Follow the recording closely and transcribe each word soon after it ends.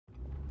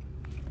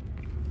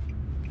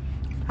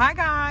Hi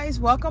guys,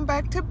 welcome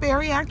back to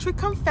Bariatric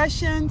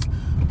Confessions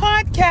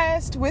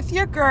podcast with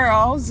your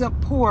girl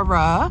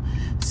Zipporah.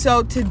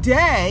 So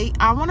today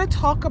I want to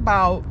talk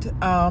about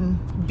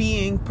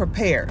being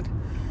prepared.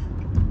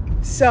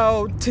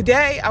 So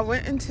today I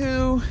went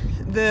into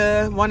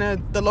one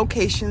of the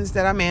locations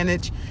that I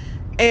manage,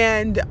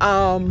 and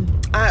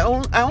I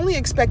only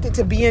expected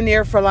to be in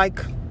there for like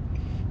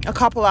a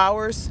couple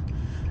hours,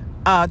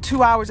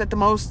 2 hours at the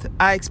most.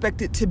 I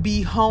expected to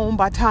be home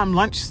by time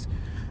lunch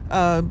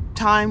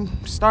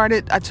time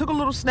started. I took a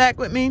little snack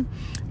with me,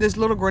 this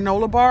little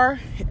granola bar,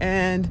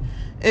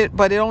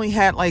 but it only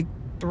had like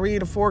 3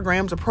 to 4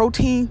 grams of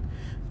protein.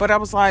 But I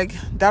was like,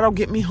 that'll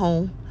get me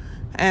home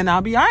and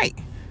I'll be all right.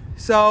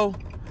 So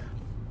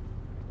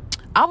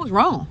I was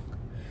wrong.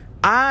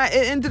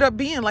 It ended up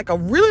being like a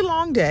really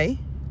long day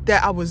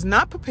that I was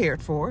not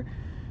prepared for.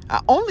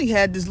 I only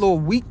had this little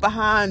week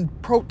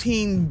behind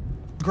protein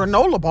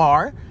granola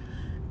bar,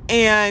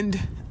 and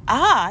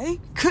I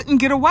couldn't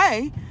get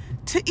away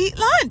to eat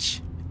lunch,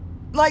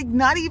 like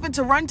not even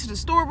to run to the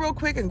store real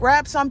quick and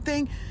grab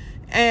something.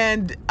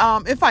 And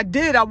if I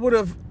did, I would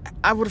have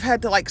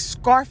had to like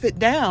scarf it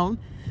down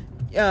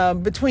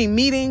between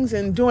meetings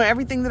and doing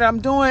everything that I'm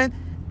doing.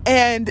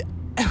 And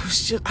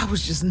I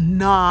was just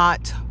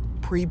not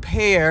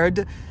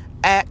prepared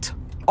at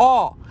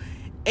all.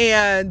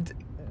 And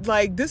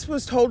like, this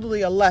was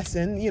totally a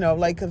lesson,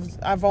 like, 'cause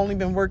I've only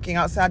been working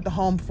outside the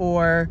home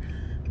for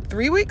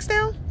 3 weeks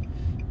now.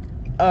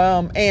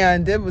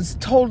 And it was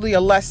totally a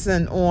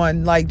lesson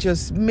on like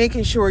just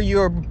making sure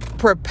you're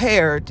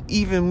prepared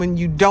even when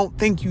you don't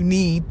think you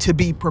need to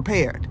be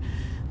prepared.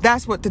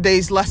 That's what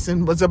today's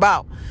lesson was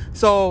about.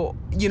 So,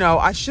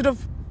 I should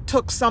have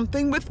took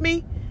something with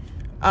me,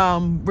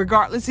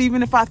 regardless,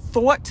 even if I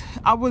thought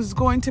I was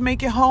going to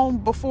make it home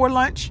before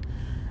lunch.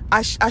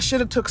 I should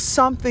have took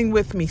something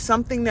with me,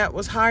 something that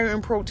was higher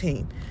in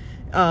protein,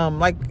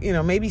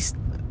 maybe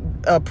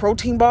a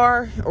protein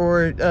bar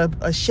or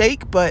a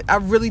shake. But I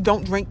really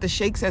don't drink the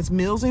shakes as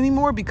meals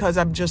anymore because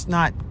I'm just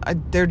not. I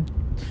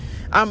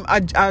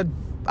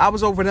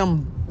was over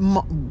them.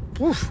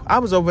 I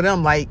was over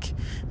them like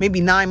maybe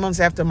 9 months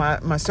after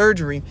my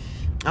surgery.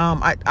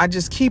 I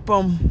just keep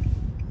them,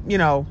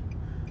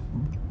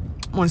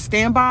 on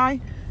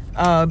standby.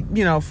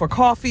 For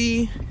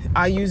coffee.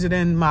 I use it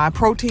in my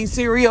protein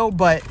cereal,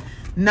 but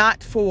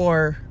not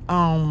for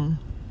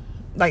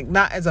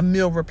not as a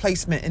meal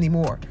replacement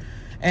anymore.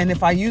 And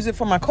if I use it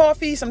for my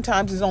coffee,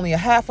 sometimes it's only a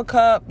half a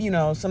cup,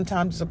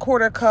 sometimes it's a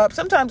quarter cup,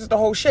 sometimes it's the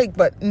whole shake,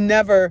 but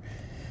never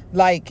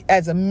like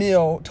as a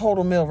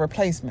total meal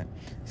replacement.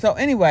 So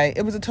anyway,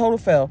 it was a total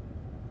fail.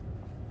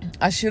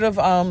 I should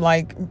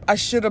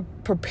have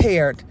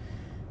prepared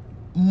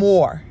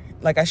more.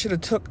 Like I should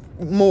have took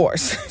more,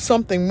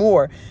 something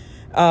more,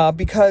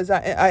 because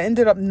I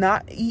ended up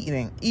not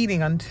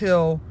eating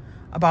until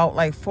about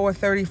like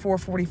 4:30,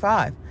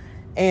 4:45.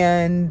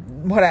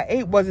 And what I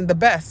ate wasn't the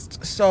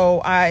best. So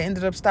I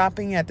ended up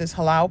stopping at this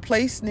halal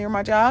place near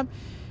my job,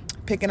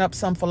 picking up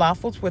some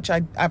falafels, which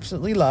I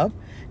absolutely love.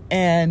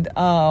 And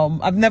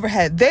I've never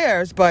had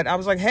theirs, but I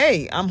was like,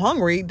 hey, I'm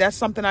hungry. That's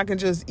something I can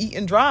just eat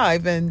and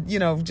drive and,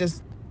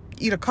 just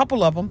eat a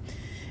couple of them.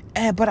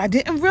 But I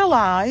didn't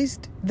realize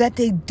that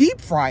they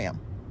deep fry them.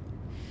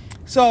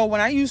 So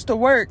when I used to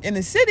work in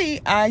the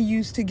city, I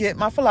used to get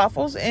my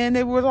falafels and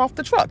it was off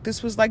the truck.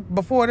 This was like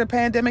before the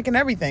pandemic and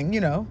everything,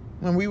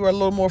 when we were a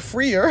little more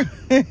freer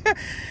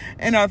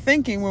in our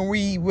thinking, when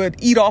we would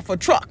eat off of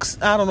trucks.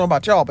 I don't know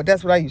about y'all, but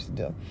that's what I used to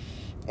do.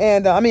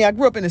 And I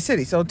grew up in the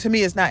city, so to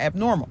me it's not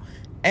abnormal.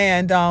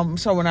 And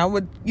so when I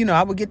would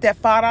get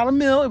that $5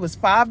 meal, it was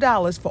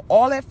 $5 for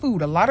all that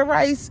food, a lot of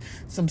rice,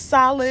 some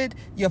salad,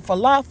 your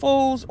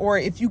falafels, or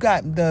if you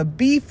got the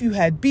beef, you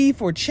had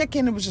beef or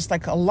chicken. It was just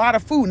like a lot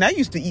of food, and I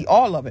used to eat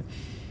all of it.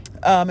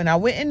 And I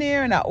went in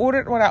there and I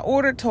ordered what I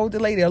ordered, told the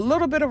lady a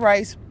little bit of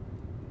rice,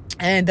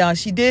 and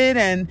she did,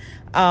 and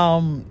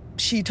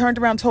she turned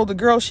around, told the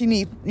girl she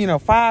need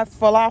 5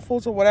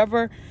 falafels or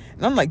whatever,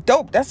 and I'm like,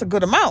 dope, that's a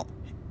good amount.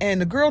 And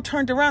the girl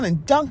turned around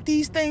and dunked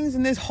these things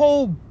in this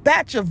whole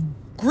batch of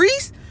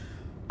grease.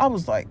 I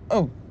was like,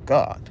 oh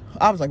God.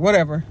 I was like,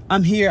 whatever.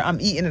 I'm here. I'm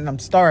eating and I'm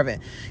starving.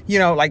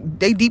 Like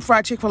they deep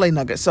fried Chick-fil-A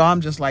nuggets. So I'm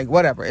just like,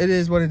 whatever. It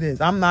is what it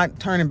is. I'm not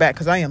turning back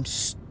because I am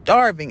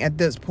starving at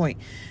this point.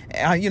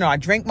 I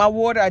drank my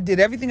water. I did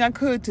everything I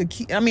could to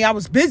keep. I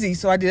was busy,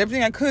 so I did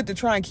everything I could to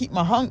try and keep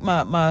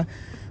my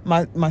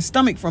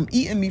stomach from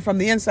eating me from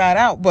the inside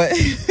out. But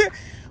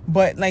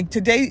But like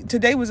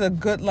today was a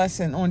good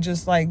lesson on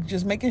just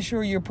making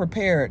sure you're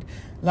prepared.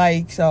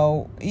 Like,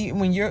 so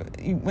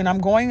when I'm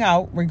going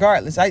out,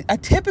 regardless, I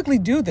typically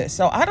do this.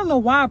 So I don't know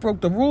why I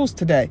broke the rules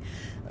today,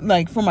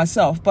 like for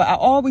myself, but I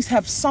always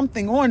have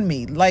something on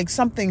me, like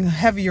something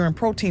heavier in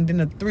protein than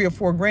the 3 or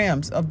 4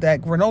 grams of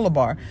that granola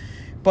bar.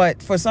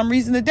 But for some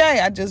reason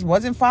today, I just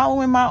wasn't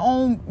following my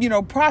own,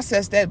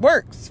 process that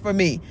works for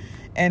me.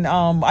 And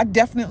I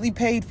definitely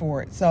paid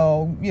for it.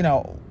 So,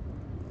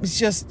 it's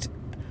just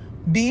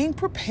being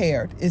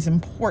prepared is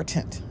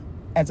important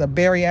as a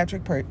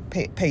bariatric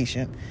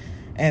patient.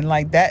 And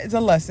like, that is a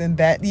lesson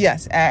that,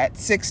 yes, at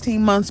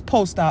 16 months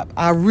post-op,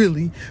 I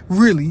really,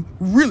 really,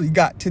 really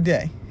got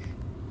today.